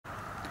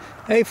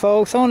Hey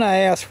folks, I want to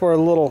ask for a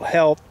little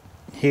help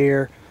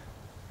here.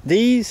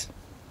 These,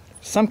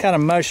 some kind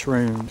of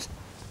mushrooms,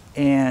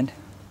 and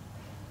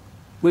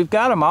we've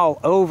got them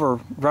all over,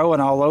 growing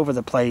all over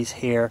the place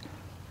here,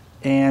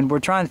 and we're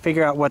trying to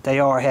figure out what they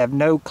are. I have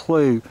no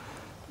clue,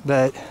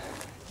 but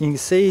you can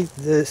see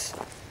this.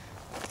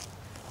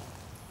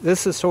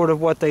 This is sort of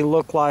what they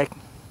look like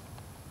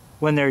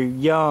when they're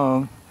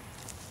young.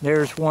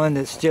 There's one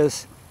that's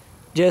just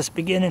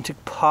beginning to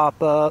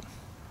pop up.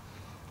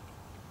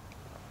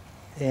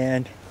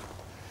 And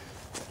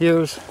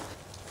here's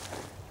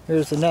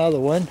another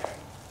one,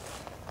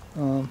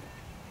 a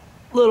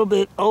little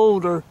bit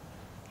older.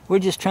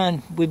 We've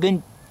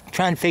been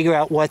trying to figure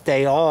out what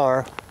they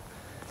are.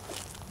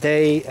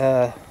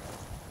 There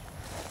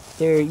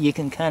you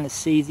can kind of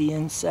see the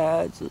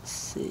insides. Let's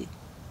see.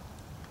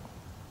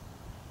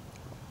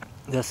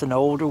 That's an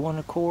older one,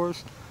 of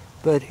course,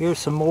 but here's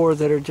some more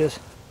that are just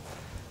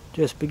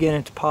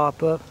beginning to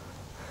pop up.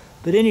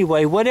 But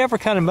anyway, whatever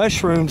kind of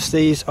mushrooms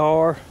these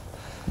are,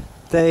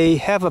 they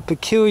have a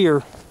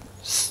peculiar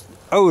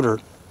odor,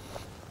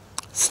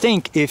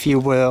 stink, if you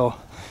will.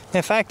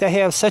 In fact, they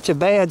have such a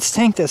bad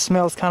stink that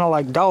smells kind of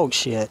like dog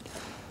shit.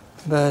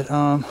 But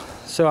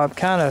so I'm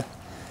kind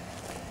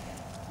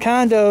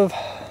of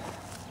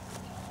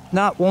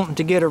not wanting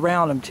to get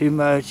around them too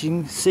much. You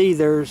can see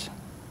there's,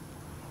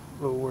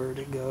 oh, where'd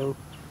it go?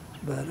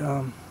 But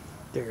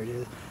there it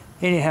is.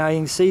 Anyhow,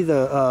 you can see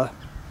the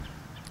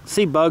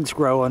see bugs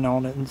growing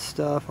on it and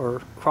stuff,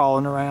 or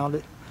crawling around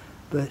it.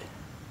 But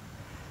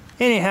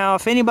anyhow,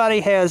 if anybody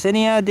has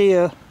any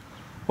idea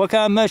what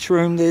kind of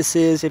mushroom this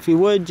is, if you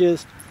would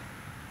just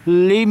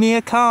leave me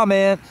a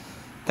comment.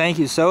 Thank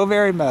you so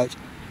very much.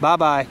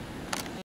 Bye-bye.